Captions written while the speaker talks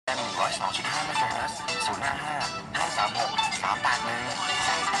2.5 MHz 055 536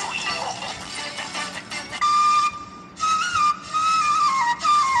 381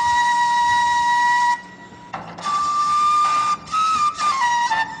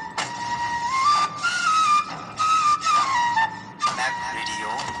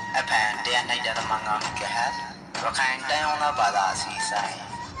ရခိုင်တိုင်းအောင်လာဘာသာအစီအစဉ်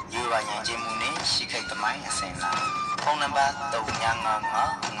ယူရရင်ချင်းမှုနဲ့ရှိခိတ်သမိုင်းအစဉ်လာဖုန်းနံပါတ်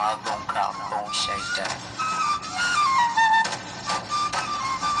39559338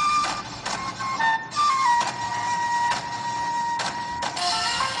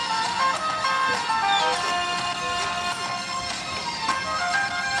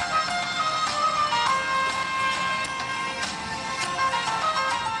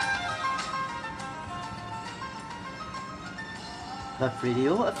 Web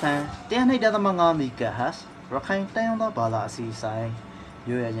Radio FM 102.5 MHz ရခိုင်တိုင်းအောင်ဘာသာအစီအစဉ်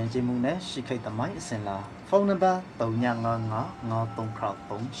ရွေးရရင်ချင်းမှုနဲ့ရှိခိတ်သမိုင်းအစဉ်လာဖုန်းနံပါတ်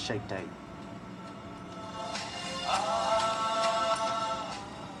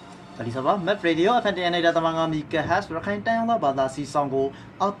39559338ဒီစပါ Map Radio FM 102.5 MHz ရခိုင်တိုင်းအောင်ဘာသာအစီအစဉ်ကို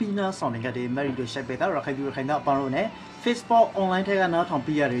အပီနာဆောင်နေတဲ့ Merido ရှိပေတာရခိုင်ရခိုင်တော့အပေါင်းလို့နဲ့ Facebook online ထဲကနောက်ထောင်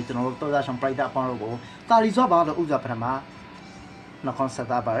ပြရတယ်ကျွန်တော်တို့တော်သားဆောင် Pride အပေါင်းလို့ကိုတာလီစောပါလို့ဥစ္စာပထမနောက်ခွန်ဆက်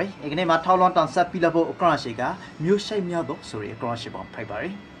သားပါရယ်ဒီကနေ့မှာထောက်လွန်တောင်ဆက်ပြီးလို့အကရရှိကမြို့ရှိမြောက်တော့ဆိုရအကရရှိပေါင်းဖိုက်ပါရ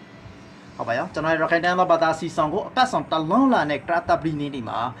ယ်ဟုတ်ပါရောကျွန်တော်ရခိုင်တန်းသောဘာသာစီဆောင်ကိုအပတ်ဆောင်တလုံးလာနဲ့ကရတာပလီနေဒီ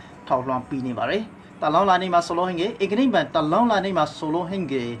မှာထောက်လွန်ပြီးနေပါရယ်တလုံးလာနေမှာဆိုလိုဟင်ကြီးဒီကနေ့မှာတလုံးလာနေမှာဆိုလိုဟင်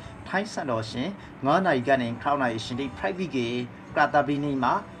ကြီးထိုင်းဆက်တော်ရှင်9နာရီကနေ9နာရီရှင်ဒီ private ကြီးကရတာပလီနေ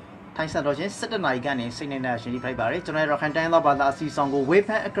မှာထိုင်းဆက်တော်ရှင်17နာရီကနေစိတ်နေရှင်ဒီ private ပါရယ်ကျွန်တော်ရခိုင်တန်းသောဘာသာစီဆောင်ကိုဝေဖ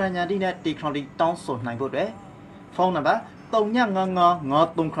န်အကရညာတိနဲ့ technology တောင်းဆိုနိုင်ဖို့အတွက်ဖုန်းနံပါတ်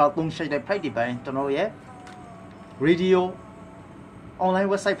39559338တဲ့ Friday ပိုင်းကျွန်တော်ရဲ့ radio online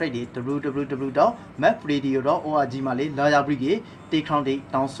website Friday www.mapradio.org မှာလေလာရောက်ပြီးတေခေါင်တေ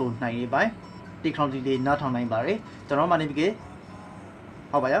တောင်းဆိုနိုင်နေပိုင်းတေခေါင်တေတွေနားထောင်နိုင်ပါတယ်ကျွန်တော်မှနေပြီး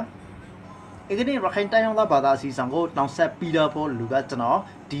ဟုတ်ပါရောဒီကနေ့ရခိုင်တိုင်းအောင်သားဘာသာအစီအစဉ်ကိုတောင်းဆက်ပြီးတော့ဖို့လူကကျွန်တော်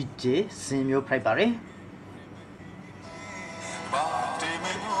DJ စင်မျိုးဖိုက်ပါတယ်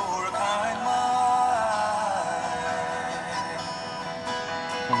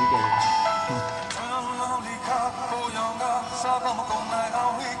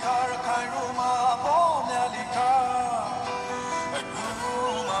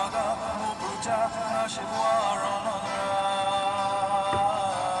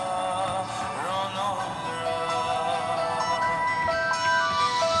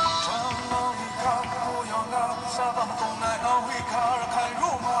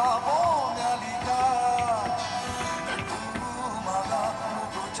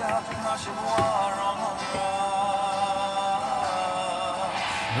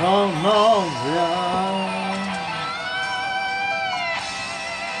Wrong, wrong, wrong.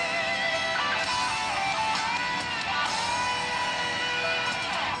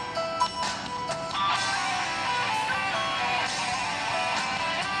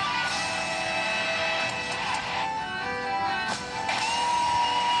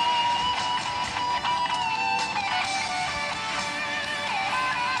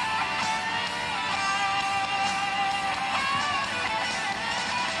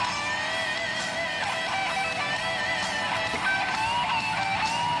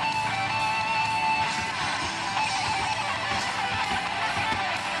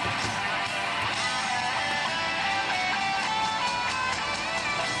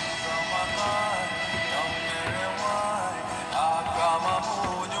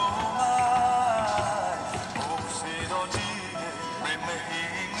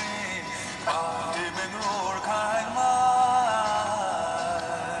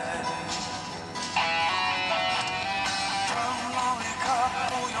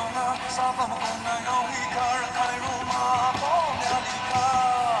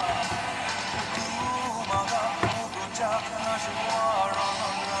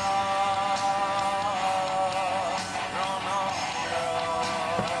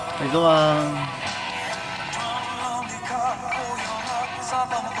 Hello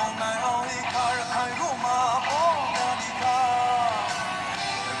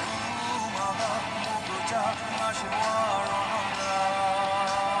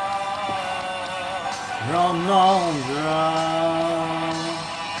ရ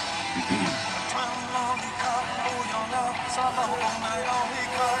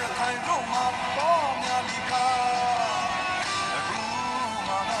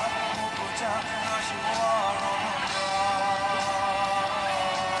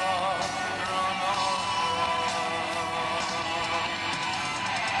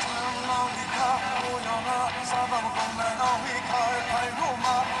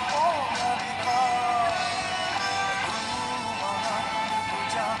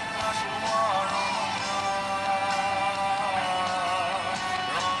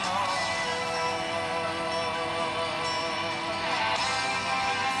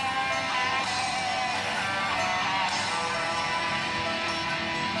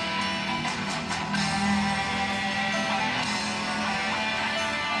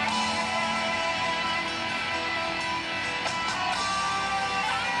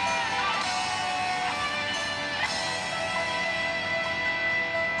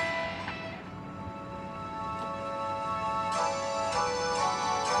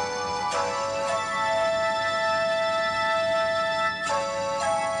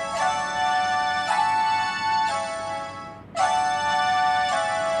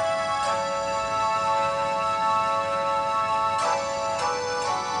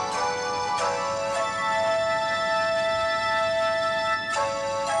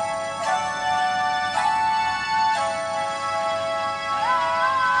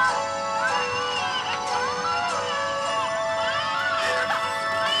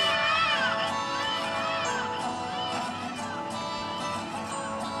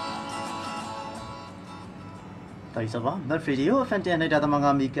大家好，那video fan channel 的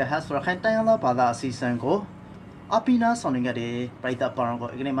mga amiga has Rakhine tayong la pada season ko. Apina soning ga de praita parang ko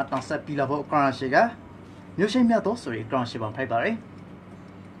igni matang set pila bo crown shiga. မျိုးရှိမြတ်တော့ဆိုရင် crown ရှိပါဖိုက်ပါတယ်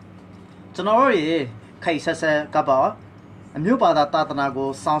ကျွန်တော်တို့ရေခိုက်ဆက်ဆက်ကပ်ပါအမျိုးဘာသာတာသနာကို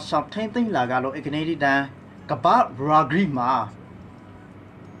စောင့်ရှောက်ထိမ့်သိမ့်လာကြလို့အကနေဒီတန်ကပရာဂရီမှာ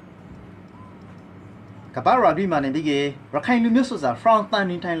နေပြီးရခိုင်လူမျိုးဆိုတာ France တန်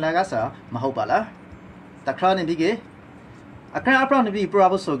နေထိုင်လာကြစားမဟုတ်ပါလားတခါနေပြီးအခါအပရနေပြီးပရာ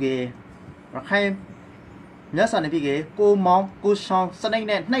ဘဆိုကေရခိုင်မြတ်စာနေပြီးကိုမောင်ကိုရှောင်းစနိတ်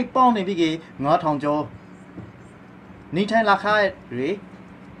နဲ့နှိပ်ပေါင်းနေပြီး9000ကျော်နေထိုင်လာခိုင်ရေ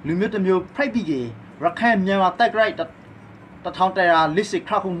လူမျိုးတစ်မျိုးဖိုက်ပြီးရခိုင်မြန်မာတက်ရိုက်1100လိစစ်ခ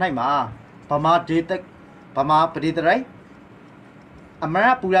ခုနိုင်မှာဗမာဒေတက်ဗမာပရိသရိုက်အမရ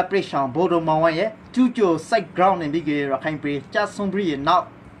ပူရပရိရှောင်းဘိုဒိုမောင်ဝရဲ့ကျူးကျော် site ground နေပြီးရခိုင်ပြည်ကျဆုံပြီးရနောက်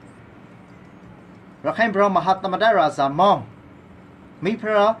ရခိုင်ဘရမဟာတမဒရာဇာမောင်မိဖ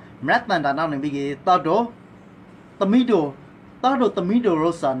ရာမရတန်တာနောက်နေပြီးတောက်တော့သမီးတို့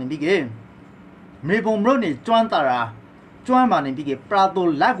ရောစာနေပြီးမေဘုံမလို့နေကျွမ်းတာရာကျွမ်းမာနေပြီးပရာတို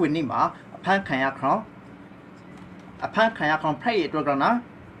လက်ဝင်နေမှာအဖမ်းခံရခေါင်ဖိုက်ရတော့ကနာ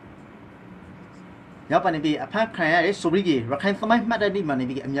ရောက်ပါနေပြီးအဖမ်းခံရရဲ့ဆိုပြီးရခိုင်သမိုင်းမှတ်တဲ့နေ့မှာနေ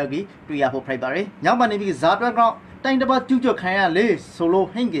ပြီးအမြောက်ကြီးတွေ့ရဖို့ဖိုက်ပါရယ်ရောက်ပါနေပြီးဇာတွက်ကောင်တိုင်တပတ်ကျူးကျော်ခံရလေဆိုလို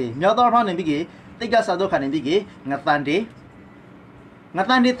ဟင်းကြီးမြောက်တော်ဖောင်းနေပြီးတိတ်ကစားတော့ခါနေပြီးငတန်တေ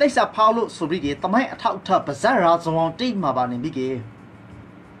တိတ်စာဖောက်လို့ဆိုပြီးသမိုင်းအထောက်အထပ်ပါဇက်ရာဇောင်းတိတ်မှာပါနေပြီး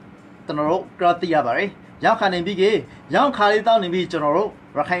ကျွန်တော်တို့ကြတိရပါရယ်ရောက်ခါနေပြီးရောက်ခါလေးတောင်းနေပြီးကျွန်တော်တို့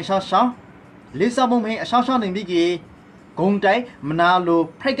ရခိုင်ရှောင်းလေးစားမုံမင်းအရှောင်းနေပြီးဂုံတိုင်မနာလို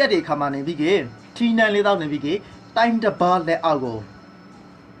ဖိုက်ကက်တွေခါမှနေပြီးထီနန်လေးတောင်းနေပြီးတိုင်းတပါလက်အောက်ကို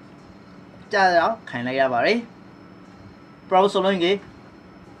ကြာရောက်ခိုင်လိုက်ရပါရယ်ပရောဆိုလုံး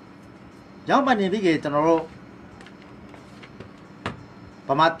ရောက်ပါနေပြီးကျွန်တော်တို့ဗ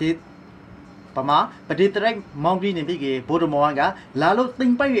မာပဒေတရိုက်မောင်ကြီးနေပြီးဘိုဒမောင်ကလာလို့တ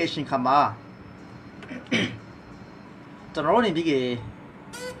င်ပိုက်ရဲ့အရှင်ခါမှာကျွန်တော်တို့နေပြီး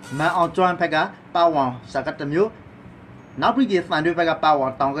မန်အောင်ကျွမ်းဖက်ကပါဝံစကတ်တမျိုးနောက်ပြီးသန်တွေဘက်ကပါဝံ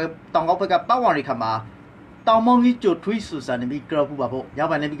တောင်ကောက်ဘက်ကပါဝံရိခါမှာတောင်မောင်ကြီးကြိုထွီးဆူစာနေပြီးကြောက်ပူပါဖို့ရော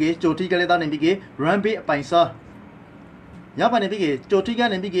က်ပါနေပြီးကြိုထီကလေးတောင်းနေပြီးရန်ဘေးအပိုင်စာရောက်ပါနေပြီးကြိုထီက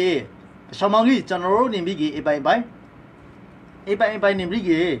နေပြီးရှောင်းမောင်ကြီးကျွန်တော်တို့နေပြီးအပိုင်နေပြီး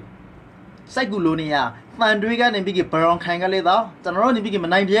စိုက်ကူလိုနေရဖန်တွေကနေပြီးဘရောင်ခိုင်ကလေးတော့ကျွန်တော်တို့နေပြီးမ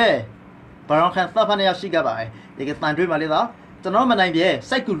နိုင်ပြဲဘရောင်ခိုင်သတ်ဖက်နေရရှိကြပါဒီကဖန်တွေမှာလေးတော့ကျွန်တော်မနိုင်ပြဲ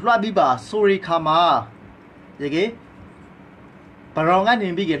စိုက်ကူလွှတ်ပြီးပါဆိုရီခါမှာဒီကဘရောင်ကနေ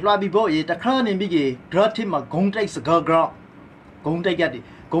ပြီးလွှတ်ပြီးဖို့တခါနေပြီးဂရတ်တီမှာဂုံတိုက်စကားကောင်ဂုံတို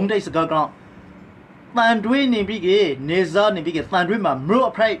က်စကားကောင်ဖန်တွေနေပြီးနေစားနေပြီးဖန်တွေမှာမလို့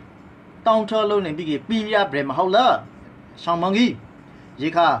အဖိုက်တောင်းထလုံးနေပြီးပြီးရဗရမဟုတ်လားရှောင်းမောင်ကြီးရေ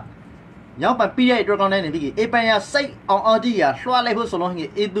ခါရောက်ပါပြီးတဲ့အတွက်ကောင်းတဲ့နေပြီးအေပန်ရစိတ်အောင်အော်ဒီရလွှတ်လိုက်ဖို့ဆိုလို့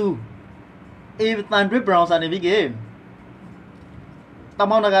အေသူအေတန်ဒရစ်ဘရောင်စာနေပြီးတ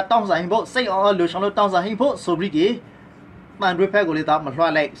မောင်ကတောင်းဆိုင်ဖို့စိတ်အောင်လူဆောင်လို့တောင်းဆိုင်ဖို့ဆိုပြီးတန်ဒရစ်ဖက်ကိုလေးတော့မလွှ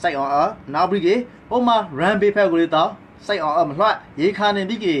တ်လိုက်စိတ်အောင်နောက်ပြီးပုံမှာရန်ဘေးဖက်ကိုလေးတော့စိတ်အောင်မလွှတ်ရေခါနေ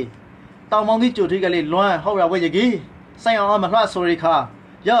ပြီးတောင်မောင်ကြီးကြိုထိကလေးလွမ်းဟောက်ရဝဲရေကြီးစိတ်အောင်မလွှတ်ဆိုရီခါ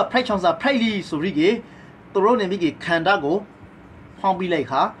ရဖရိုက်ချောင်းစာဖရိုက်လီဆိုပြီးသူတို့နေပြီးခန္ဓာကိုဖောင်းပြီးလိုက်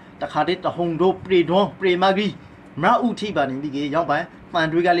ခါတခါတည်းတဟုန်တို့ပရီဒွန်ပရီမာဂီမရဥထိပါနေပြီးရောက်ပန်ဖန်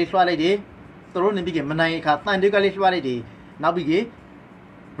တွေကလေးလွှတ်လိုက်တယ် တော်နေပြီးကမနိုင်ခါတန်တွေကလေးလွှားလိုက်တယ်နောက်ပြီးက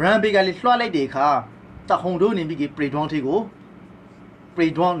ရန်ဘေကလေးလွှားလိုက်တယ်ခါတဟုံတို့နေပြီးကပရီဒွန်ထေကိုပရီ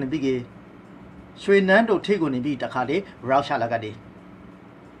ဒွန်နေပြီးကရွှေနန်းတို့ထေကိုနေပြီးတခါလေရောက်ချလာကတယ်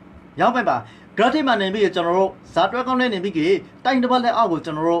ရောက်ပဲပါဂရတိမနေပြီးကျွန်တော်တို့ဇာတွဲကောင်းနေပြီးကတိုင်တပတ်လက်အောက်ကို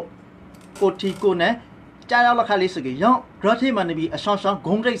ကျွန်တော်တို့ကိုတီကိုနဲ့ကြားရောက်လက်ခလေးစကေရောက်ဂရတိမနေပြီးအဆောင်ဆောင်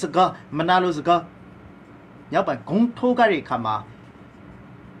ဂုံတိတ်စကားမနာလို့စကားရောက်ပါဂုံထိုးကြတဲ့ခါမှာ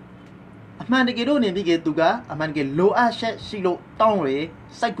အမှန်တကယ်လို့နေပြီးကသူကအမှန်တကယ်လိုအပ်ချက်ရှိလို့တောင်းရ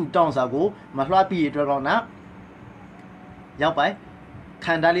စိုက်ကူတောင်းစာကိုမလွှားပြီးရတော့တော့နာရောက်ပါခ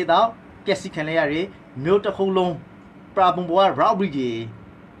န္ဓာလေးတော့ပျက်စီးခံလိုက်ရရမြို့တစ်ခုလုံးပရာပုံပေါ်ရောက်ပြီးကြီး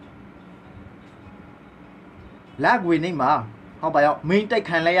လက်ဝေနေမှာဟောပါရောက်မင်းတိုက်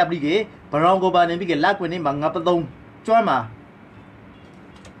ခံလိုက်ရပြီးကြီးဘရောင်ကိုပါနေပြီးကလက်ဝေနေမှာငါပသုံးကျွမ်းမှာ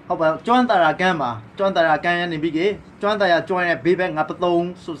ဟောပါကျွမ်းတာရာကန်းမှာကျွမ်းတာရာကန်းရနေပြီးကြီးကျွမ်းတာရာကျွမ်းရဲ့ဘေးဘက်ငါပသုံး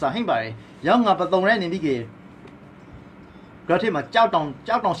ဆိုစာဟိမ့်ပါတယ်ရောက်ငါပသုံးရဲနေပြီးကြီးဂရထေမှာကြောက်တော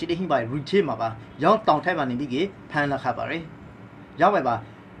င်ရှိတဲ့ဟိမ့်ပါတယ်ရီထေမှာပါရောက်တောင်ထဲမှာနေပြီးကြီးဖမ်းလာခါပါတယ်ရောက်ပဲပါ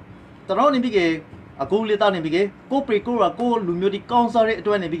တော်နေပြီးကြီးအခုလေးတောက်နေပြီးကြီးကိုပရီကိုရာကိုလူမျိုးဒီကောင်းစားတဲ့အ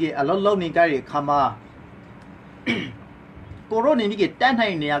တွက်နေပြီးကြီးအလုံးလုံးနေကြတဲ့ခါမှာကိုရိုနေပြီးကတန်းထို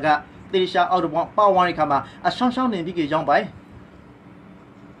င်နေရကတေရှာအောက်တော့ပေါဝိုင်းခါမှာအဆောင်ဆောင်နေပြီးကရောင်းပိုင်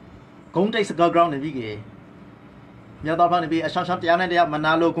ဂုံတိတ်စကား ground နေပြီးကမြတ်တော်ဖန်နေပြီးအဆောင်ဆောင်တရားနဲ့တရားမ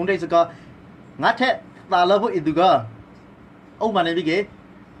နာလို့ဂုံတိတ်စကားငါထက်သာလို့ဖို့ဤသူကအုပ်မနေပြီးက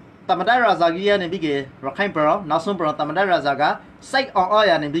တမဒရာဇာကြီးရနေပြီးကရခိုင်ဘရောနောက်ဆုံးဘရောတမဒရာဇာကစိုက်အောင်အော်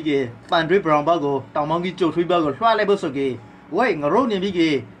ရနေပြီးကပန်တွေးဘရောင်ဘောက်ကိုတောင်မောင်းကြီးကြိုထွေးဘောက်ကိုလွှားလိုက်ဖို့ဆိုကဝဲငရုံနေပြီးက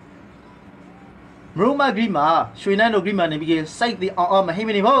မရုံမဂရီမာရွှေနန်းတို့ဂရီမာနေပြီးကစိုက်တဲ့အောင်မဟိမ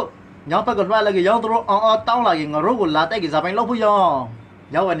နေဖို့ညောင်းဘက်ကလွှတ်လိုက်ကြောင်းတို့အောင်တောင်းလာရင်ငရုံကိုလာတိုက်ကစားပိုင်းလောက်ဖို့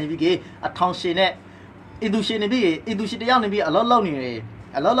ရောက်နေပြီးကအထောင်ရှင်နဲ့အီဒူရှင်နေပြီးအီဒူရှင်တယောက်နေပြီးအလောလောက်နေတယ်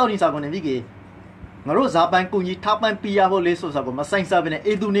အလောလောက်နေစားကုန်နေပြီးကငရုံဇာပိုင်းကုကြီးထောက်ပံ့ပြရဖို့လေးဆိုစားကိုမဆိုင်စားပဲနဲ့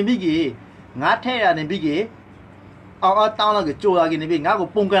အီဒူနေပြီးကငါထဲရနေပြီးကအောင်တောင်းလာကကြိုလာကနေပြီးငါကို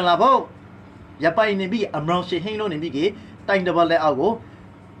ပုံကန်လာဖို့ရပိုင်နေပြီးအမရောင်ရှင်ဟင်းလို့နေပြီးကတိုင်တပတ်လက်အောက်ကို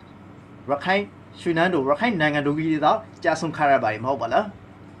ရခိုင်ရွှေနန်းတို့ရခိုင်နိုင်ငံတို့ကြီးတော့ကြာဆုံးခါရပါတယ်မဟုတ်ပါလား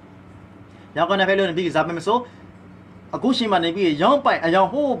ရောက်ကနေဖဲလို့နေပြီးဇာပဲမဆိုအခုရှိမှနေပြီးရောင်းပိုင်အယောင်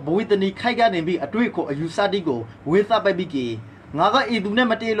ဟိုးဘဝတနီခိုက်ကနေပြီးအတွေ့ကိုအယူဆတိကိုဝေသပဲပြီးကငါကအီသူနဲ့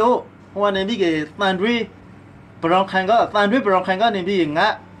မတေလို့ဟိုကနေပြီးကတန်တွေးဘရောင်ခံကတန်တွေးဘရောင်ခံကနေပြီးငါ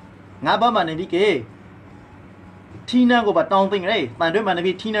ဘာမှနေပြီးကထီနန်းကိုပါတောင်းသိမ့်ရဲတန်တွေးမှနေ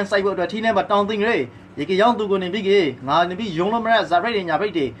ပြီးထီနန်းစိုက်ဖို့အတွက်ထီနန်းပါတောင်းသိမ့်ရဲရေကရောက်သူကိုနေပြီးကငါနေပြီးယုံလို့မရဇာပရိတ်ညာပရိ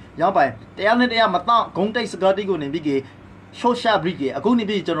တ်တွေရောက်ပိုင်တရားနဲ့တရားမတော့ဂုံတိတ်စကားတိကိုနေပြီးကရှော့ရှာဘရိတ်ကအခုနေ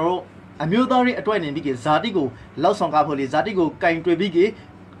ပြီးကျွန်တော်တို့အမျိုးသားတွေအတွက်နေပြီးကဇာတိကိုလောက်ဆောင်ကားဖို့လေဇာတိကိုကင်တွေ့ပြီးက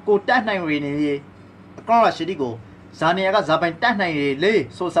ကိုတတ်နိုင်ရနေအကောရရှိတိကိုဇာနေရကဇာပိုင်တတ်နိုင်ရလေ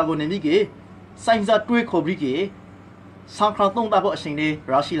ဆိုစာကိုနေပြီးကစိုင်းစားတွေးခေါ်ပြီးကဆောင်းခေါသုံးတာဖို့အရှင်လေး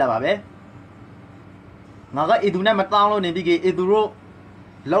ရရှိလာပါပဲငါကအီသူနဲ့မတောင်းလို့နေပြီးကအီသူတို့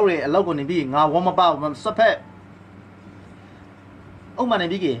လောက်ရအလောက်ကိုနေပြီးငါဝမပေါ့စဖက်အုံမနေ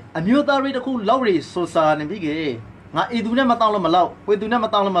ပြီးကအမျိုးသားတွေတခုလောက်ရဆိုစာနေပြီးကငါအီသူနဲ့မတောင်းလို့မလောက်ဝေသူနဲ့မ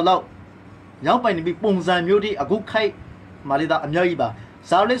တောင်းလို့မလောက်ရောက်ပိုင်နေပြီးပုံစံမျိုးဒီအခုခိုက်မာလီတာအများကြီးပါ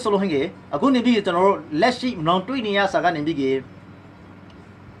ဇာလေးဆိုလို့ဟင်ကအခုနေပြီးကျွန်တော်တို့လက်ရှိမနောင်တွေ့နေရစာကနေပြီးက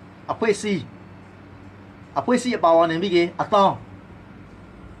အဖွဲစီအပါဝင်နေပြီးကအတောင်း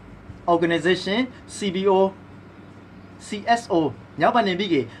organization CBO CSO ရောက်ပါနေ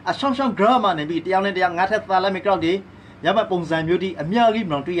ပြီးကအဆောင်ဆောင် grammar နေပြီးတရားနဲ့တရားငါထက်သာလိုက်မကြောက်ဒီရောက်ပါပုံစံမျိုးဒီအများကြီး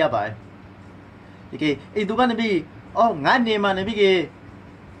မနောင်တွေ့ရပါတယ်ဒီကေအဲ့သူကနေပြီးငါနေမှာနေပြီး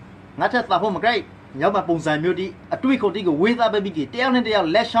ငါထက်သာဖို့မကြိုက်ရောက်ပါပုံစံမျိုးဒီအတွေ့ခုတိကိုဝေးသားပဲပြီးတရားနဲ့တရား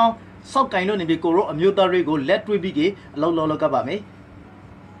လက်ဆောင်စောက်ကင်လို့နေပြီးကိုရောအမျိုးသားတွေကိုလက်တွေ့ပြီးအလုံးလောကပ်ပါမယ်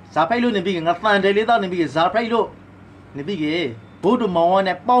ဇာဖိုက်လို့နေပြီးငါဖန်တယ်လေးတော့နေပြီးဇာဖိုက်လို့နေပြီးဘုဒ္ဓမောင်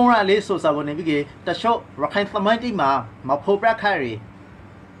နဲ့ပေါင်းရလေးဆိုစာကိုနေပြီးတချို့ရခိုင်သမိုင်းတိမှာမဖို့ပြခါရီ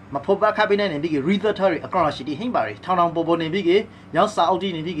မဖို့ပြခါပြီးနေပြီးရီသတာရီအကောရရှိတီဟင်းပါရီထောင်းထောင်းပေါ်ပေါ်နေပြီးရောက်စာအုပ်တီ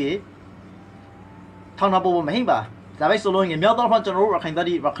နေပြီးထောင်းထောင်းပေါ်ပေါ်မဟင်းပါဇာဖိုက်ဆိုလို့မြောက်တော့ကျွန်တော်တို့ရခိုင်တ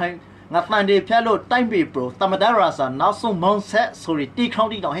တိရခိုင်ငါဖန်တယ်ဖြတ်လို့တိုင်းပေပရိုတမဒါရာစာနောက်ဆုံးမောင်ဆက်ဆိုရီတီခေါ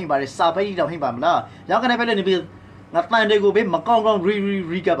င်းတီတောင်ဟင်းပါရီစာဖိုက်တီတောင်ဟင်းပါမလားရောက်ကနေပဲလို့နေပြီးငါတန်တွေကိုပဲမကောင်းကောင်း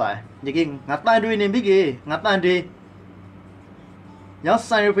ရီကပါဒီကငါတန်တွေနေပြီးငါတန်တွေရောက်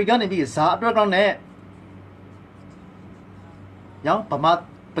ဆိုင်ရဖီကနေပြီးဇာအတွက်ကောင်းနဲ့ရောက်ဗမာ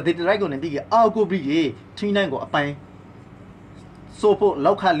ပတိတရိုက်ကိုနေပြီးအောက်ကိုပြီးထင်းနိုင်ကိုအပိုင်ဆိုဖို့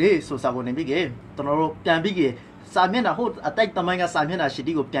လောက်ခလေးဆိုစာကိုနေပြီးကျွန်တော်တို့ပြန်ပြီးစာမျက်နှာဟိုအတိုက်တမိုင်းကစာမျက်နှာရှိ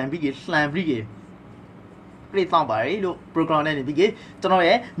တီကိုပြန်ပြီးလှန်ပြီးပြေးတောင်းပါရီလို့ program နဲ့နေပြီးကျွန်တော်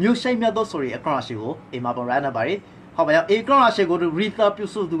ရဲ့မျိုးရှိတ်မြတ်သောဆိုရီအကောင့်ရှိကိုအိမ်မှာပေါ်ရနာပါရီဟ好吧，一个那些个的 Rita 表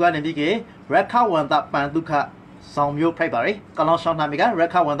述都讲那边个 Raka 玩的班都卡上面拍巴嘞，刚刚上他们个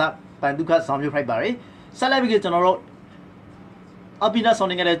Raka 玩的班都卡上面拍巴嘞，再来边个ကျွန်တော်တို့အပိနာဆောင်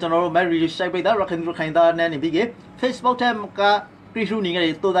နေကြတဲ့ကျွန်တော်တို့ Mary ရှိုက်ပိတ်တာရခိုင်တို့ခိုင်တာနဲ့နေပြီးက Facebook ထဲကပြည်သူနေကြ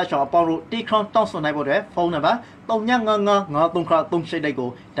တဲ့တိုးသားချောင်းအပေါင်းတို့တီခွန်တောင်းဆိုနိုင်ဖို့အတွက်ဖုန်းနံပါတ်39995338ကို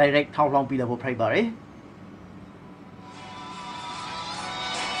direct ထောက်လောင်းပြီးတော့ဖိုက်ပါတယ်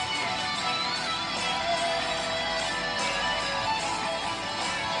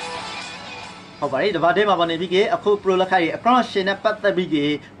ဟုတ်ပါတယ်ဒီဘာတဲမှာပါနေပြီးကအခု pro လက်ခါရဲ့အကောင့်ရှင်နဲ့ပတ်သက်ပြီးက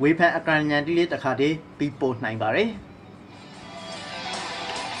ဝေဖန်အကန်ညံတိလေးတစ်ခါတည်းပြီးပို့နိုင်ပါတယ်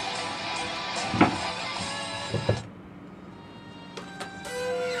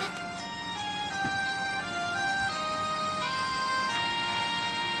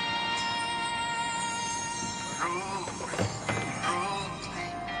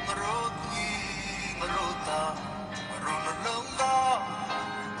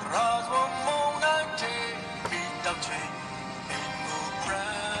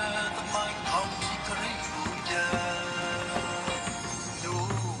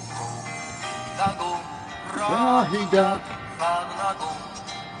Rahida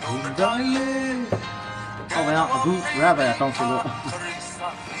Hindale ဟောဗျာအခု rap ရတောင်းဆိုလို့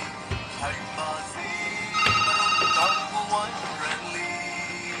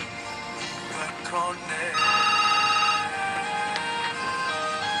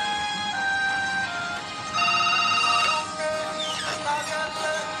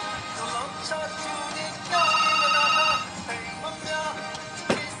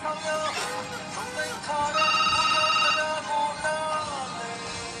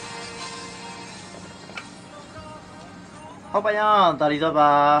ဟုတ်ပါရဲ့ဒါရီဆိုပါ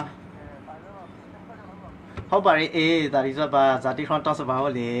ဟုတ်ပါရဲ့အေးဒါရီဆိုပါဇာတိခွန်တောက်စပါဟု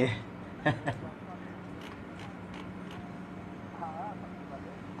တ်လေ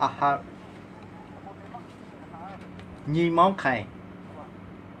အာဟာညီမောင်းခိုင်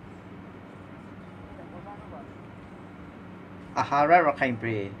အာဟာရခိုင်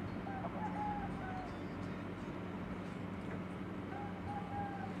ပြေ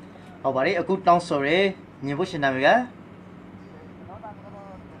ဟုတ်ပါရဲ့အခုတောင်းဆိုရညီဖို့ရှင်နာမည်က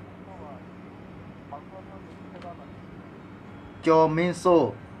ကျော်မင်းစိုး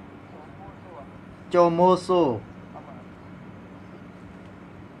ကျော်မိုးစိုး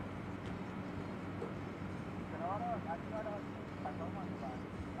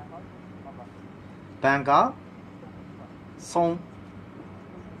ဘန်ကောက်ဆုံ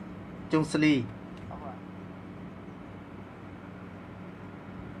ကျုံစလီ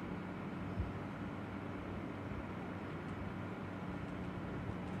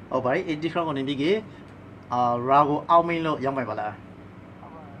ဟုတ်ပါပြီ80ခန့်ကိုနေပြီကေရာကိုအောက်မင်းလို့ရောက်မယ်ပါလား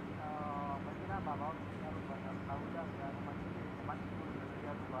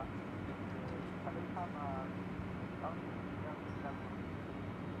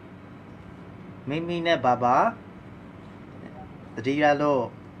မိမိနဲ့ဘာဘာတတိယလို့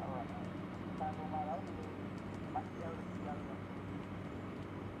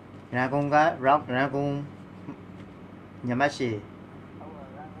ရန်ကုန်ကရောက်ရန်ကုန်ညမရှိ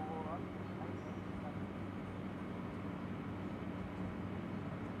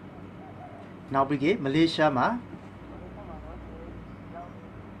နောက်ပြီးကမလေးရှားမှာ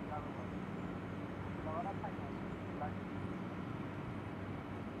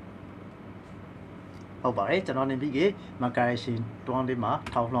ဟုတ်ပါတယ်ကျွန်တော်နေပြီးကမကာရရှင်တွန်းလေးမှာ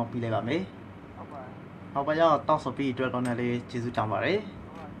ထောက်လှောင်ပြီးလိုက်ပါမယ်ဟုတ်ပါရောတောက်ဆိုပြီးအတွက်ကောင်းတယ်လေးကျေးဇူးတောင်းပါတယ်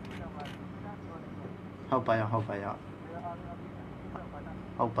ဟုတ်ပါရောဟုတ်ပါ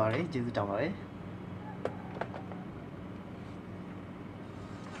တယ်ကျေးဇူးတောင်းပါတယ်ဟ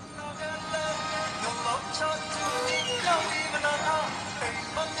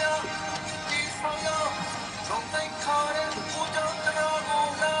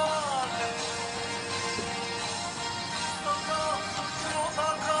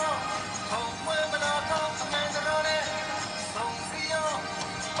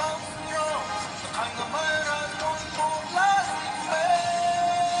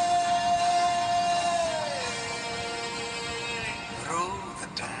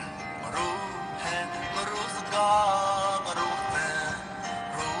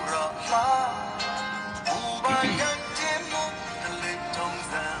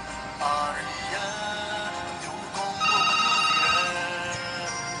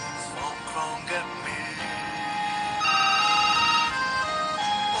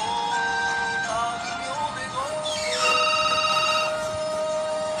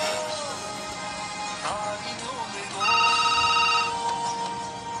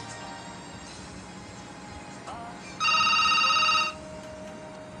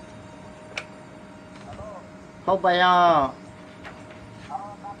ဟုတ်ပါရော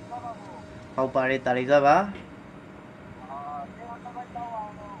ဟုတ်ပါတယ်တာလီစားပါ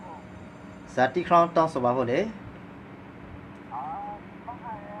ဇာတိခေါင်းတောင်းဆိုပါဖို့လေ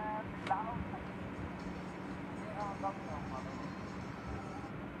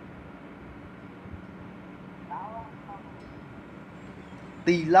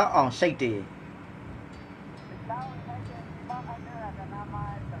တီလောက်အောင်ရှိတ်တယ်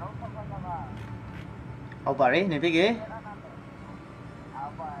ဟုတ်ပါတယ်နေပြီကေ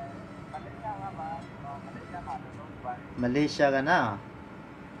မလေးရှားကနာ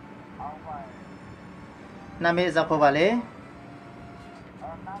နာမည်စခေါ်ပါလေ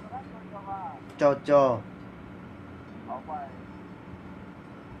ကြောကြော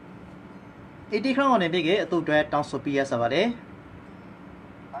80ခေါင်းနေပြီကေအတူတွဲတောင်းဆိုပြရစပါလေ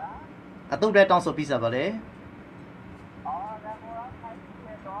အတူတွဲတောင်းဆိုပြစပါလေ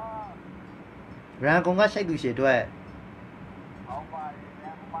ရန်ကုန်ကရှိုက်သူရှည်အတွက်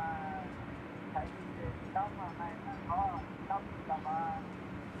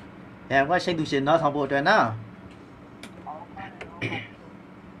ရန်ကုန်ကရှိုက်သူရှည်နောက်ဆောင်ဖို့အတွက်နော်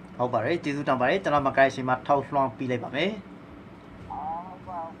ဟုတ်ပါတယ်ကျေးဇူးတောင်းပါတယ်ကျွန်တော်မကိုင်ရှင်မှာထောက်လွှမ်းပြလိုက်ပါမယ်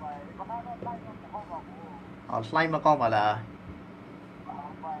လှိုင်းမကောင်းပါလား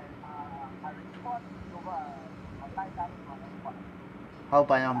ဟုတ်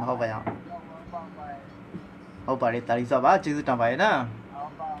ပါရောဟုတ်ပါရောဟုတ်ပါတယ်တာလီစောပါကျေးဇူးတောင်းပါရဲ့နော်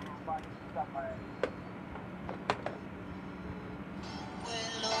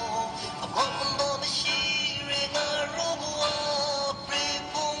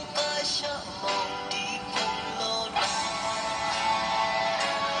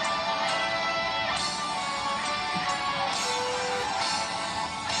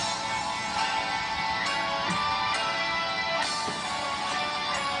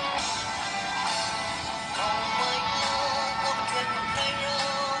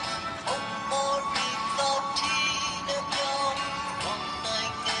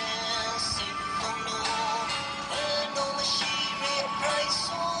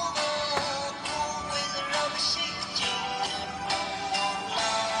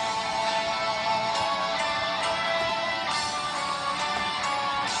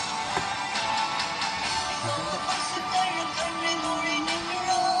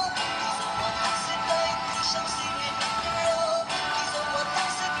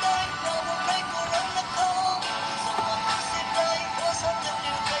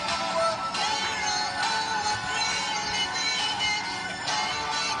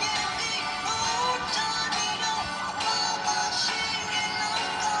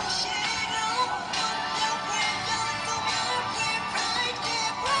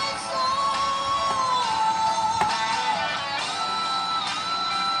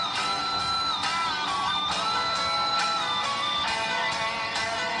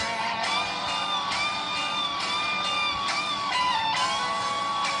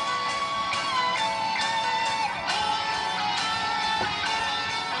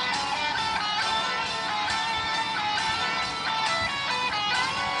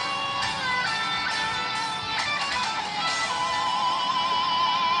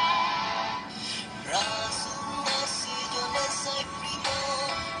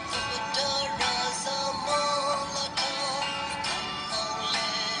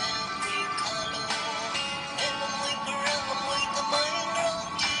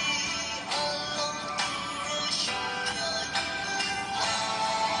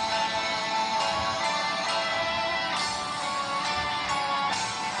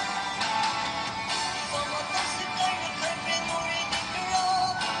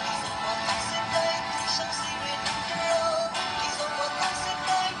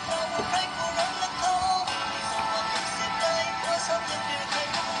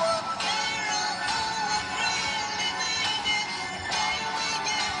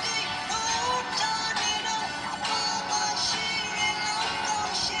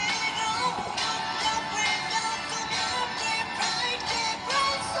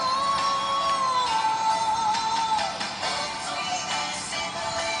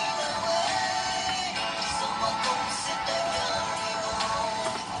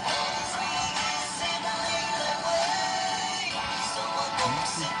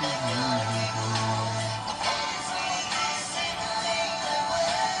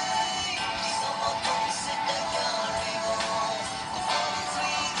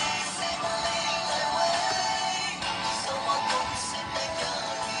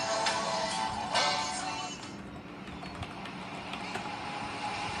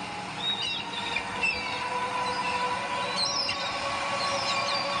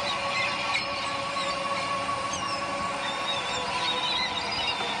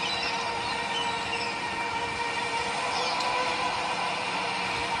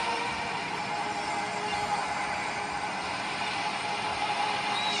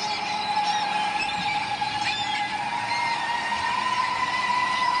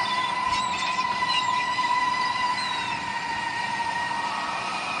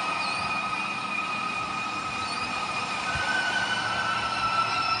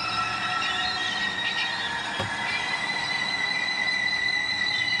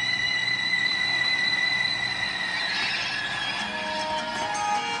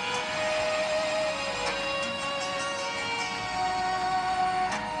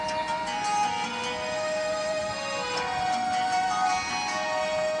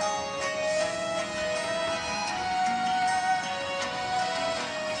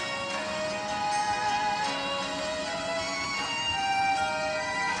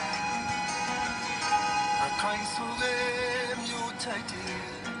ခိုင်ဆိုတဲ့မြို့ထိုက်တဲ့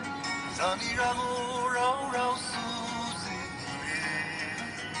ဇာနီရာကိုရောင်းရောင်းစူးစီ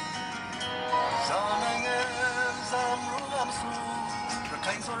ဇာနိုင်ငံဇာမရုံးဆူရ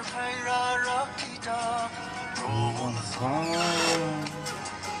ခိုင်ဆိုခိုင်ရာရာခီတာရောဝန်ဆောင်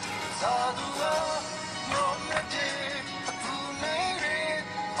ဇာဒူရာရောမတဲ့အပူနေရ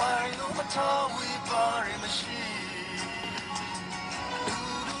ပိုင်လို့မထားဝေပါရမရှိ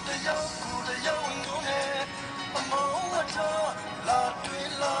လူတယောက်ကိုတယောက်ငုံနဲ့အမောင်းအထားလာတွေ့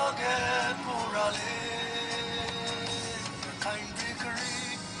လာခဲ့ပေါ်ရလေခိုင်ဒီကရီ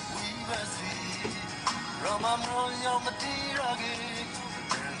ဝီဘစီရမမရောယောမတီရကေ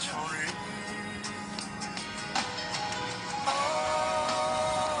ချော်ရီ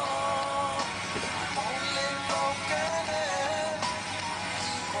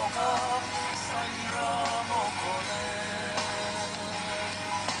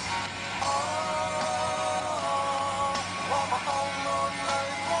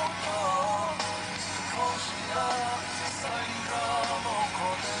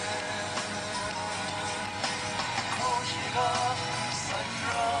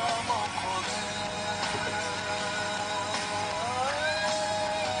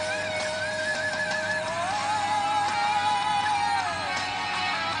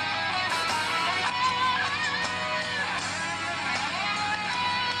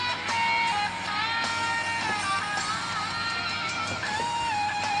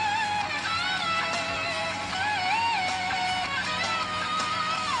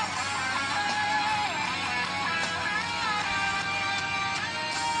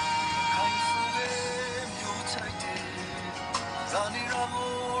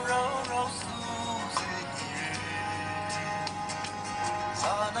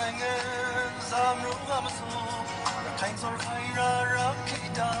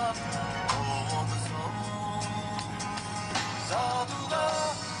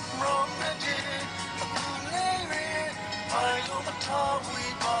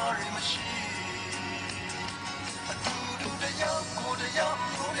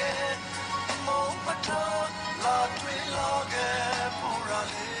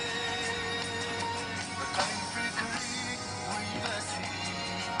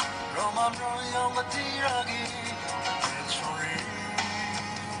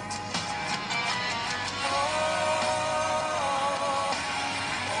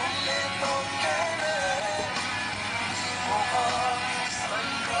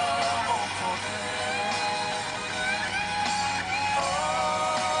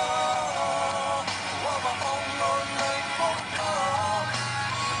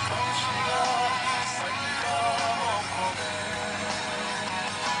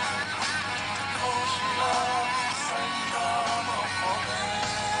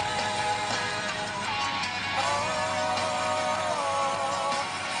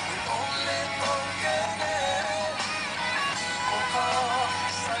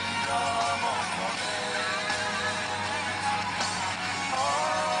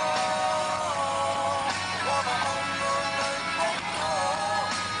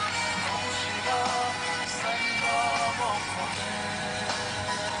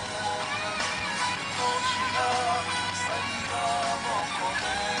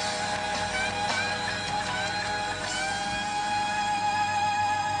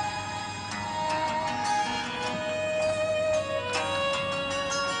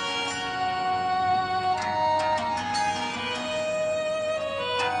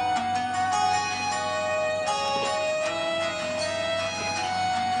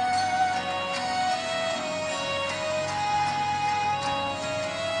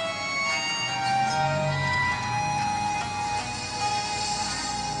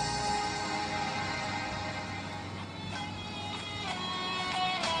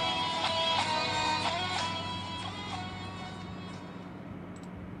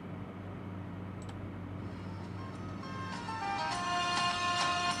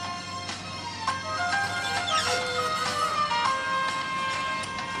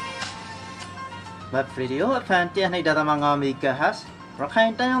Web Radio အဖန်102.5 MHz ရခို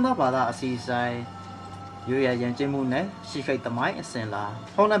င်တိုင်းအောင်သောဘာသာအစီအစဉ်ရွေးရရန်ကျင်းမှုနဲ့ရှိခိတ်သမိုင်းအစဉ်လာ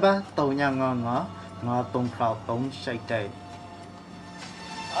ဖုန်းနံပါတ်3955 5363ရှိတ်တဲ့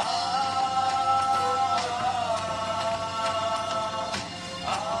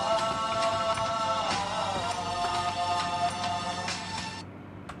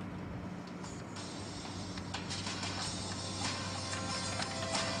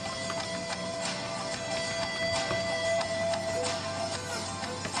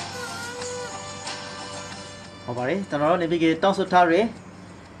ဟုတ်ပါတယ်ကျွန်တော်တို့နေပြီးတောင်းဆိုထားရ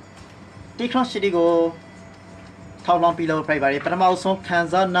တိခရရှိတီကို ထောက်လောင်းပြီးလို့ဖိုက်ပါရီပထမဆုံးခန်း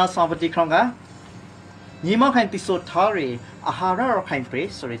စားနာဆောင်ပတိခေါင်ကညီမခိုင်တီဆိုထားရီအာဟာရရခိုင်ပရိ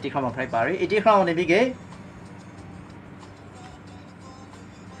ဆိုရတိခေါင်မှာဖိုက်ပါရီအတီခေါင်နေပြီကေ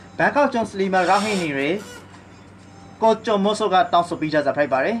ဘန်ကောက်ကျွန်းစလီမာရာဟိနီရီကိုကျော်မိုးဆိုကတောင်းဆိုပြီးကြစားဖို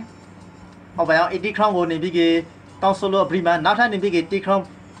က်ပါရီဟုတ်ပါအောင်အတီခေါင်ကိုနေပြီကေတောင်းဆိုလို့ပရိမာနောက်ထပ်နေပြီကေတီခေါင်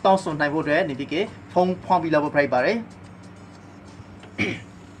တောင်းဆိုနိုင်ဖို့အတွက်နေပြီကေဖုန်းဖွင့်ပြီးလို့ဖိုက်ပါရီ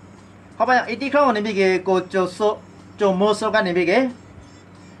ဟုတ်ပါအောင်အတီခေါင်ကိုနေပြီကေကိုကျော်မိုးဆိုကနေပြီကေ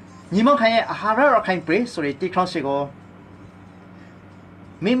ညီမခိုင်ရဲ့အာဟာရရခိုင်ပရိဆိုရတီခေါင်ရှိကို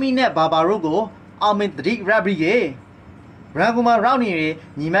မိမိနဲ့ဘာဘာတို့ကိုအောင်မင်တတိရဘရီကေရန်ကုန်မှာရောက်နေ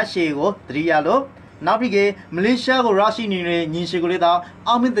ညီမရှေကိုတတိယလို့နောက်ပြီးကေမလေးရှားကိုရရှိနေတဲ့ညီရှေကိုလေးတော့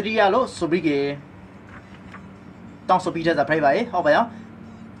အောင်မင်တတိယလို့ဆိုပြီးကေတောင်းဆိုပြီးတဲ့ဖိုက်ပါရေဟုတ်ပါရော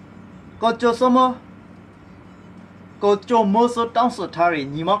ကိုချိုမိုးဆိုတောင်းဆိုထားရ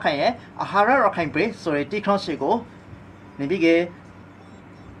ညီမခိုင်ရဲ့အာဟာရရခိုင်ပရိဆိုရတီခေါင်ရှိကိုနေပြီးကေ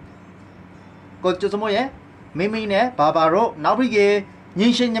ကိုချိုမိုးရဲ့မိမိနဲ့ဘာဘာတို့နောက်ပြီးကေညီ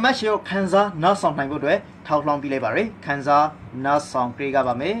ရှင်ညီမရှေကိုခန်းစားနားဆောင်နိုင်ဖို့အတွက်ထောက်လောင်းပြလိုက်ပါရယ်ခန်းစားနားဆောင်ကြရ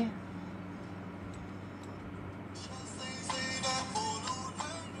ပါမယ်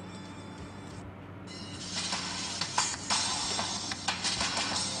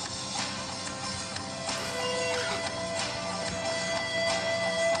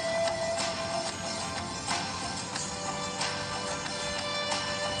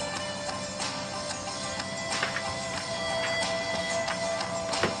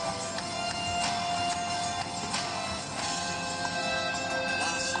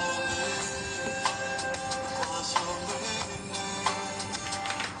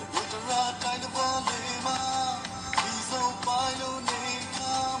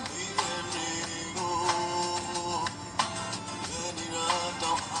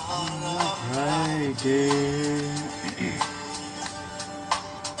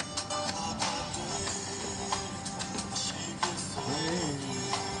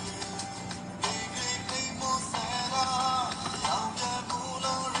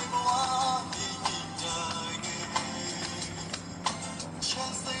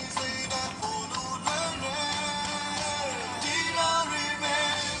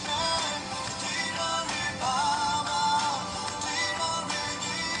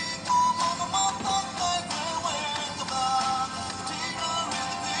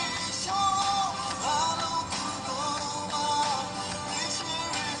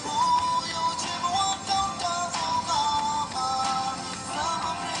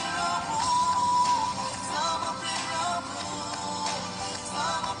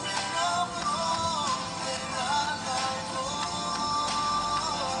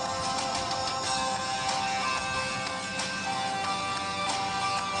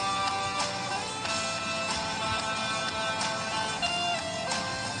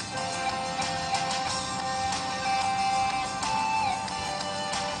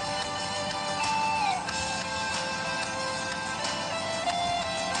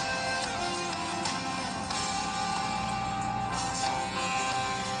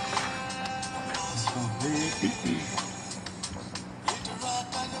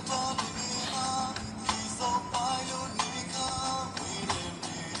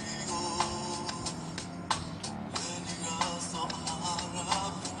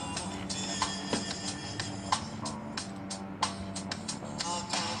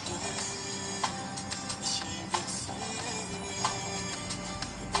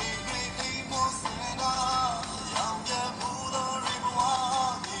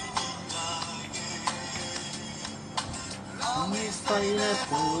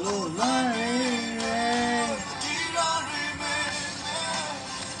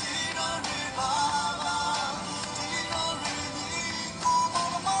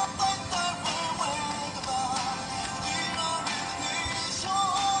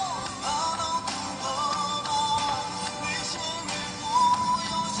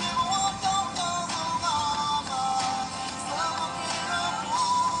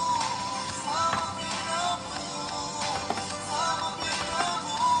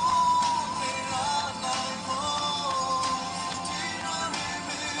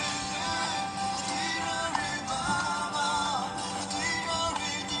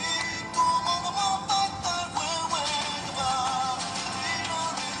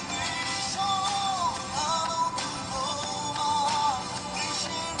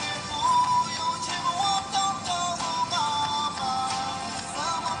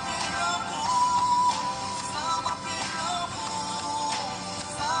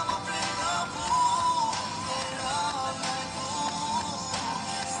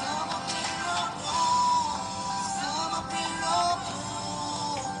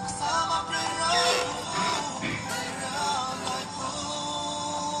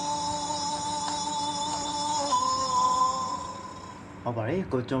ဟုတ်ပါတယ်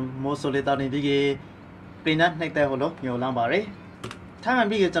ကိုကျွန်မိုးဆိုလေးတောင်းနေပြီးပြင်းနှိပ်တဲ့ဟိုလိုမျိုးလမ်းပါတယ်ထိုင်မှ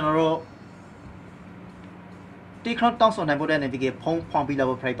ပြီးကျွန်တော်တို့တီခရော့တောင်းဆိုနိုင်ဖို့တဲ့နေပြီးဖုံးဖောင်ပြီးလောက်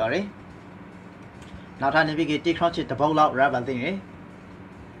ဖိုက်ပါတယ်နောက်ထပ်နေပြီးတီခရော့ချစ်တပုတ်လောက်ရပါသိနေ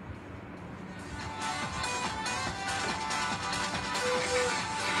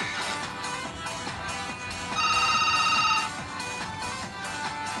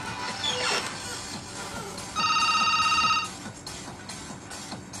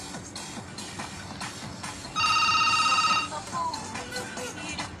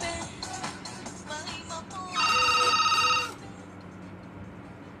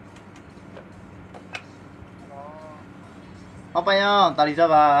ဟုတ်ပါရောတာလီစ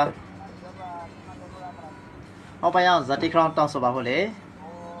ပါဟုတ်ပါရောဇာတိခရောင်းတောင်းဆိုပါဟုတ်လေ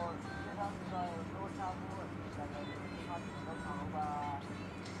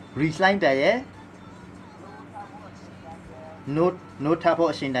ရီစလိုင်းပြရဲ့ note ထားဖို့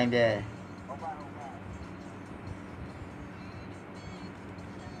အရှင်းတိုင်းပြ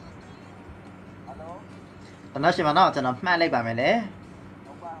တနရှင်မနော်ကျွန်တော်မှတ်လိုက်ပါမယ်လေ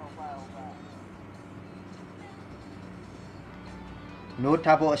note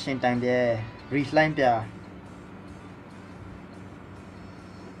ထားဖို့အရှင်းတိုင်းပြ reline ပြ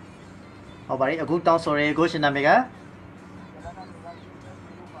ဟုတ်ပါပြီအခုတောင်းဆိုရဲကိုရှင်နာမည်က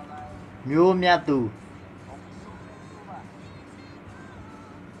မျိုးမြတ်သူ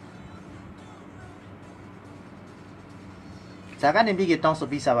ဇာကနေပြီးတောင်းဆို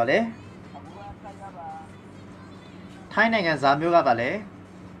ပြီးစားပါလေထိုင်းနိုင်ငံဇာမျိုးကပါလေ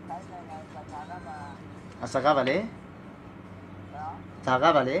အစကားပါလေဇာက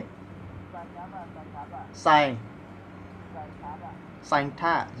ပါလေဆိုင်ထ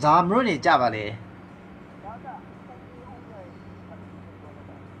ဇာမျိုးနေကြပါလေ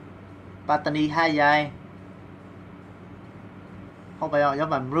ปัตตานีให้ยายဟုတ်ပါရော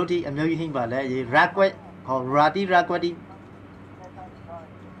မမရိုတီအမျိုးကြီးဟင်းပါလေရေရက်ကွက်ဟောရာတီရက်ကွက်တီ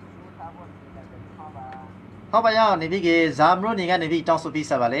ဟုတ်ပါရောနေပြီကဇာမရိုနေကနေပြီတောင်းဆိုပြီး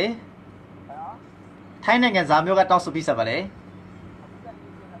စားပါလေထိုင်းနိုင်ငံဇာမျိုးကတောင်းဆိုပြီးစားပါလေ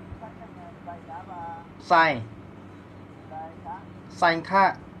ဆိုင်ခ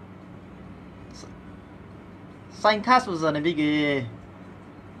ဆိုစနေပြီက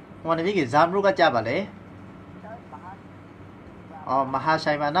วันนี้พี่ซามรูก็จับอะไรอ๋อมหา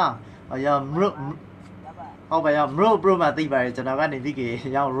ชัยมานะอ๋อยามรูเอาไปยามรูบรูมาตีไปจนเราก็นี่พี่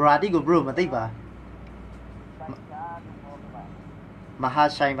ยามราที่กูบรูมาตีไปมหา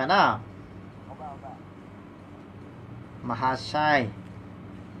ชัยมานะมหาชัย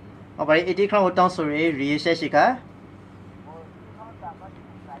เอาไปอีกที่ครั้งต้องสุริรีเชชิกะ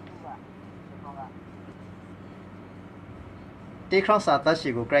ตีครั้งสัตย์สิ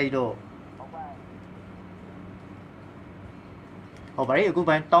กูใกล้ดูเอาไปกูไ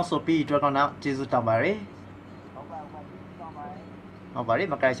ปต้องสุปีตัวกันนะจีสุตามไปเอาไป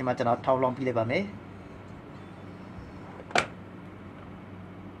มาใกล้ชิมาจะนัดเท่าลองปีเลยบ้างไหม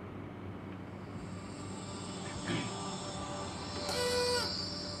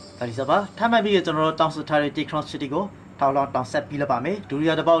ตอนนี้สบายถ้าไม่พี่จะนัดต้องสุดท้ายตีครั้งสิที่กูเท่าลองต้องเซตปีเลยบ้างไหมดูเรื่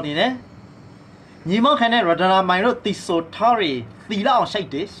องจะเบาดีเนี่ยညီမောင်ခနဲ့ရတနာမိုင်တို့တီဆိုထားရီသီလာအောင်ရှိတ်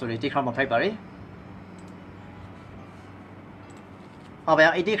တယ်ဆိုတဲ့ဒီခါမှာဖိုက်ပါရယ်ဟောဗျာ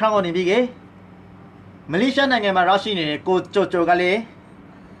အဲ့ဒီခါကနေပြီးမလေးရှားနိုင်ငံမှာရရှိနေတဲ့ကိုကြောကလေး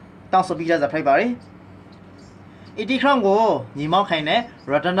တောင်းဆိုပြီးကြစားဖိုက်ပါရယ်အဲ့ဒီခါကိုညီမောင်ခနဲ့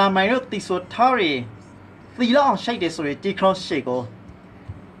ရတနာမိုင်တို့တီဆိုထားရီသီလာအောင်ရှိတ်တယ်ဆိုတဲ့ဒီခါရှိတ်ကို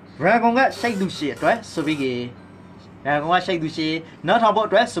ရန်ကုန်ကရှိတ်သူရှိအတွက်ဆိုပြီးရန်ကုန်ကရှိတ်သူရှိနောက်ထောင်ဖို့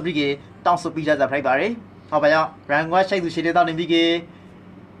အတွက်ဆိုပြီးတောင်းဆိုပြီးကြစားဖိုက်ပါရယ်ဟောပါရောရန်ကုန်ကရှိတ်သူရှိတဲ့တောင်းနေပြီး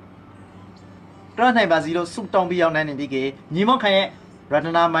တော့နိုင်ပါစီလို့စုတောင်းပြီးရောက်နေပြီးညီမောင်ခိုင်ရဲ့ရတ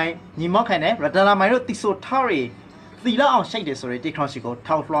နာမိုင်ညီမောင်ခိုင်နဲ့ရတနာမိုင်တို့တီဆိုထားရီသီလာအောင်ရှိတ်တယ်ဆိုတဲ့တိခရော့ရှိကို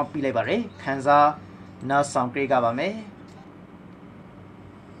ထောက်လွှမ်းပြီးလိုက်ပါရယ်ခန်းစားနားဆောင်ပြေးကြပါမယ်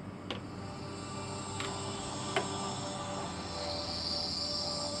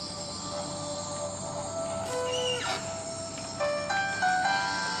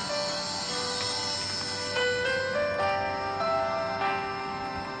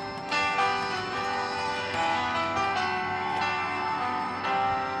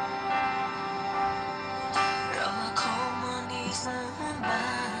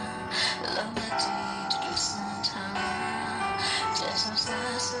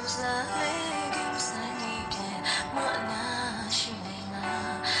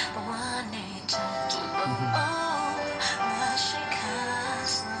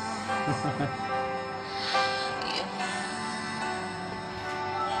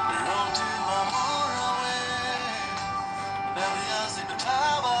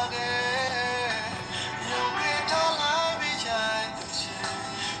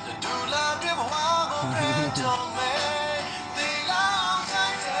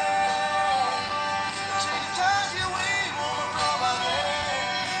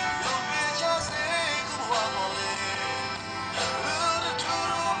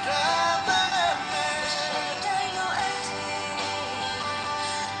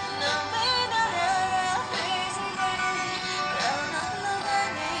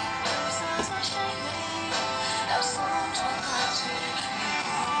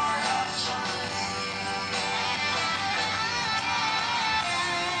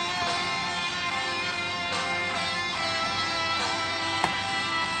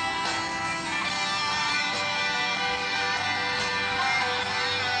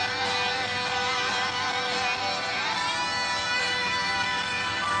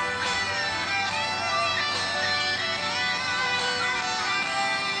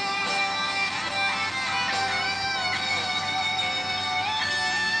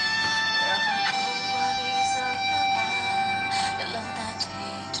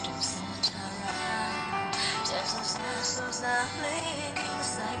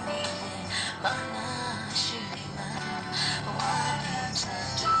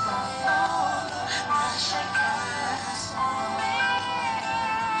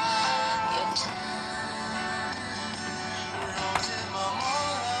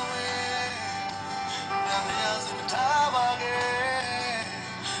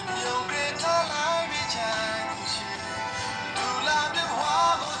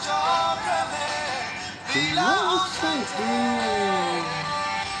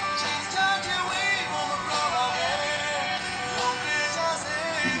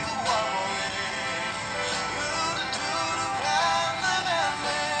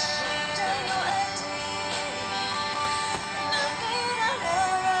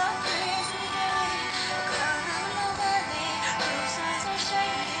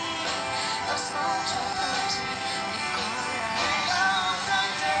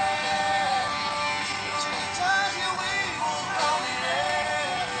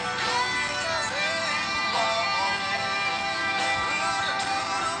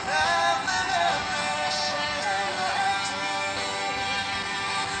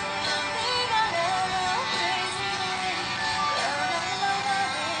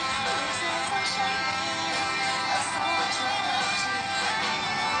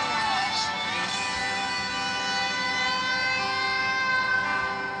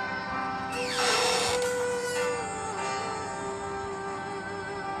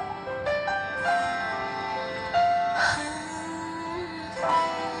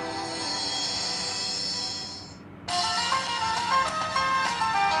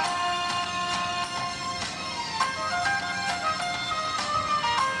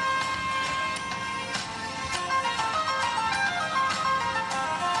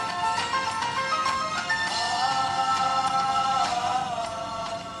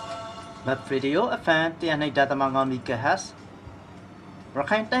Map Radio FM 102.5 MHz ရ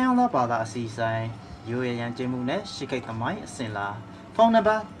ခိုင်တိုင်းအောင်သောဘာသာအစီအစဉ်ရိုးရရန်ကျင်းမှုနဲ့ရှိခိတ်သမိုင်းအစဉ်လာဖုန်းနံ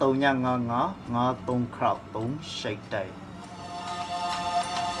ပါတ်395553ရှိတ်တိုက်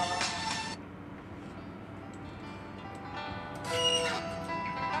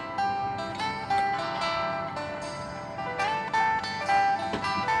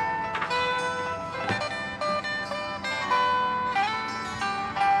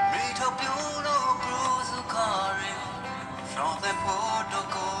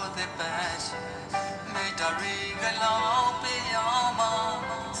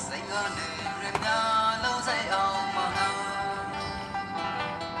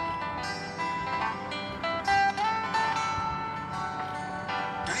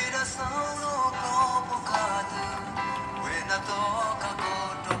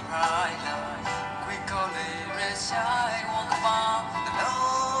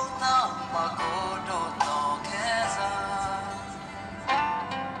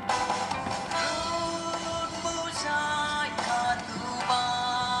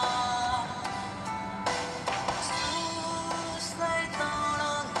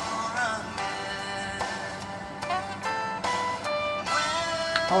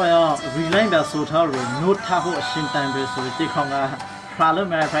ဟောရ reline ပဲဆိုထားလို့ note ထားဖို့အရှင်းတန်ပဲဆိုပြီးတိခေါင်ကဖာလို့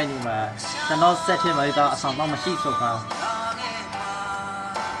မဲ့ဖိုင်နေမှာကျွန်တော် set ထည့်မှာတော့အဆောင်တော့မရှိဆိုပါ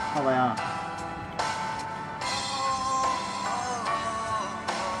ဟောပါရ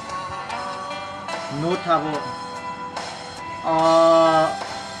note ထားဖို့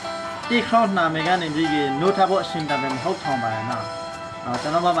တိခေါင်နာမည်ကနေပြီး note ထားဖို့အရှင်းတန်ပဲမဟုတ်ထောင်ပါရနော်ကျွ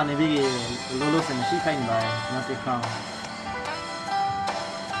န်တော်ဘာမှနေပြီးလို့လို့စမရှိခိုင်းနေပါရဲ့နော်တိခေါင်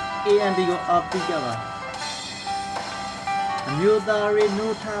AND ကို up ပြကြပါ မျိုးသားတွေ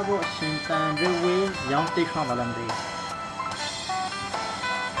နှိုးထားဖို့ရှင်တန်တွေဝေးရောင်းတိတ်ခေါပါလားမသိ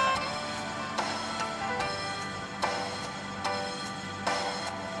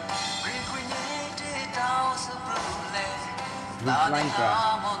Line ra.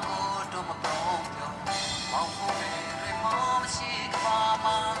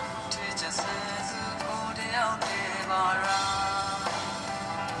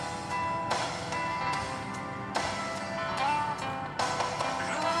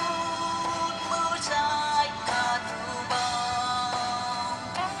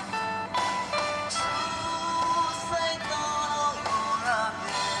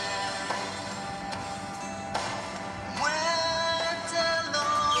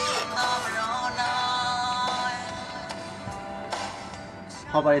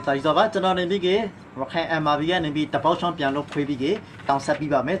 How about it? So, what? Channel name bige. Rakhine MRB ke name bi tapau chong pian lo phoi bige. Tang set pi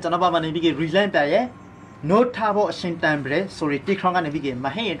ba me. Channel ba name bige reline pya ye. Note tha bo shin time bre. Sorry, tik khong ka name bige. Ma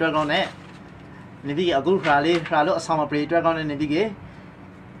hen atwa kaung ne. Name bige agu khra lo asam ma bre atwa kaung ne name bige.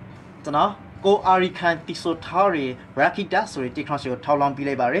 Channel ko Rakhine tik so tha re. Rakhine sorry tik khong so thau long pi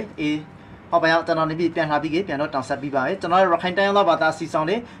lai ba re. E ဟောပါအောင်ကျွန်တော်နေပြီးပြန်လာပြီးပြန်တော့တောင်ဆက်ပြီးပါမယ်ကျွန်တော်ရခိုင်တိုင်းလောက်ဘာသာစီဆောင်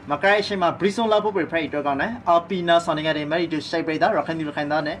လေးမကရိုက်ရှိမှာ Brison လောက်ဖို့ပြဖိုက်အတွက်ကောင်းတယ်အပီနာဆောင်နေကြတဲ့ Mary to Shape ပြတာရခိုင်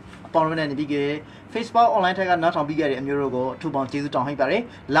သားနဲ့အပေါင်းနဲ့နေပြီးက Facebook online ထက်ကနောက်ထောင်ပြီးခဲ့တဲ့အမျိုးတို့ကိုအထူးပေါင်းကျေးဇူးတောင်းဟိပါတယ်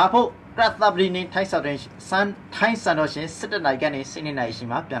လာဖို့ကရသပရီနေထိုင်းဆော်တဲ့စန်ထိုင်းစန်တော့ရှင်17နိုင်ကနေ7နိုင်ရှိ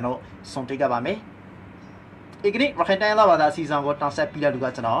မှာပြန်တော့ဆုံတွေ့ကြပါမယ်ဒီကနေ့ရခိုင်တိုင်းလောက်ဘာသာစီဆောင်ကိုတောင်ဆက်ပြီးတဲ့လူက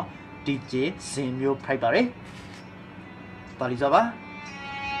ကျွန်တော် DJ ဇင်မျိုးဖိုက်ပါတယ်ပါလီဆိုပါ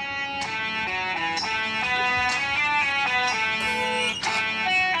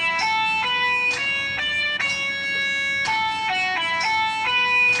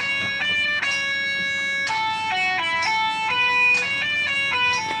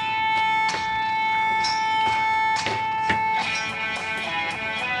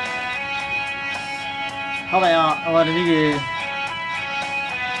好吧呀，我的这个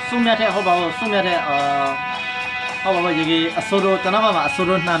苏面的好吧，苏面的好吧，我这个收入，咱那嘛收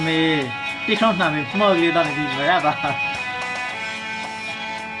入那没，地上那没，毛给到那边没办法。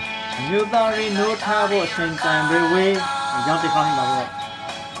有道理，努他不生产不为，养地方很大不。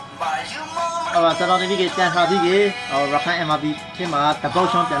好吧，咱那这个检查这个，Rakhine MRB 起码达到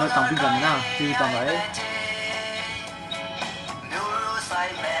上变了当兵的呢，就是当来。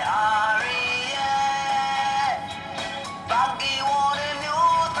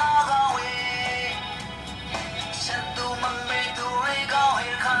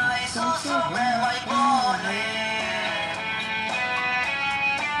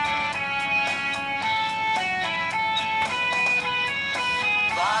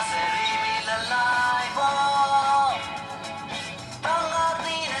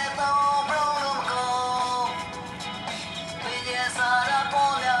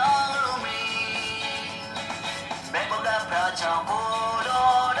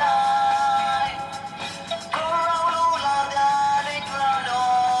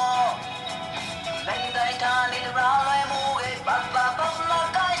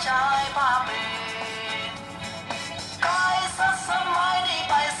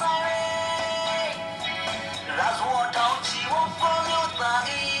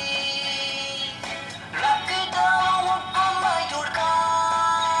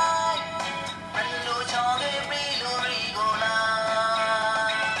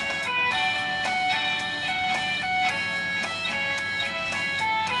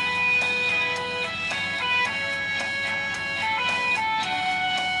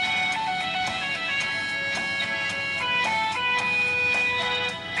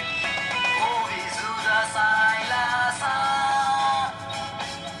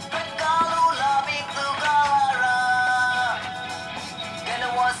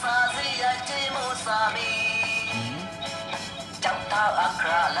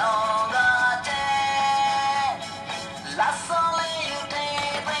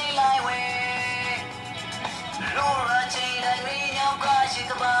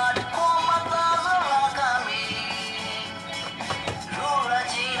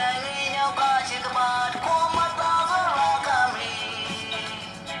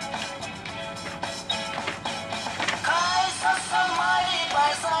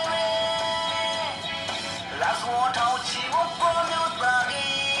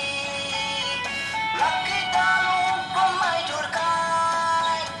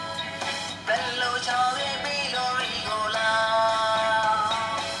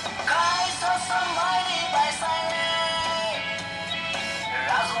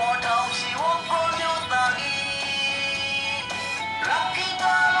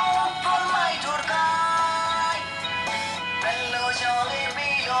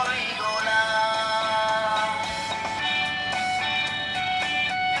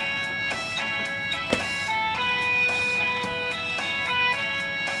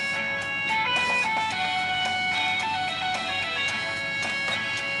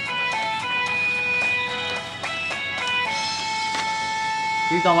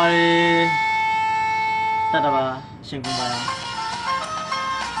ต่อมาเลยตัดมาเชียงกุมาร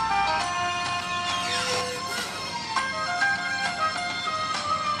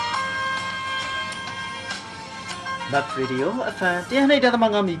บัตรวิดีโอแฟนที่ให้ได้ตาม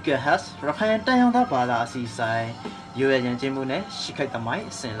งานมีเกฮัสรักให้ได้ยังได้บาลาสีใสอยู่อย่างเจมุนเนี่ยชิคกี้พาย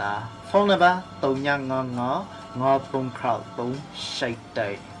เสร็จละฟงนะบ้าตรงยังงอตรงคราวตรงใช้ได้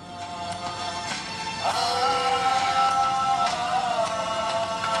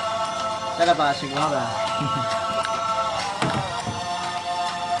แต่ละบ้าชิงว่าบ้า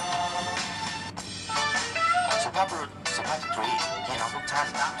สุภาพบุรุษสุภาพสตรีพี่น้องทุกท่าน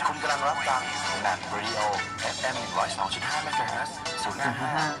คุณกำลังรับฟังแบบวิดีโอ FM 102.5 MHz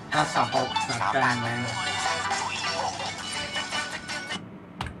 055 536 3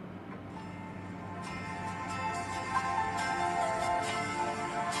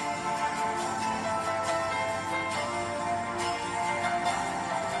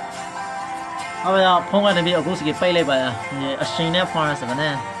เอาไปเอาဖုန်းကနေပြီးအခုစီပိတ်လိုက်ပါလားအရှင်နဲ့ဖောင်းရစကနေ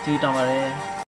ဒီတောင်ပါလေ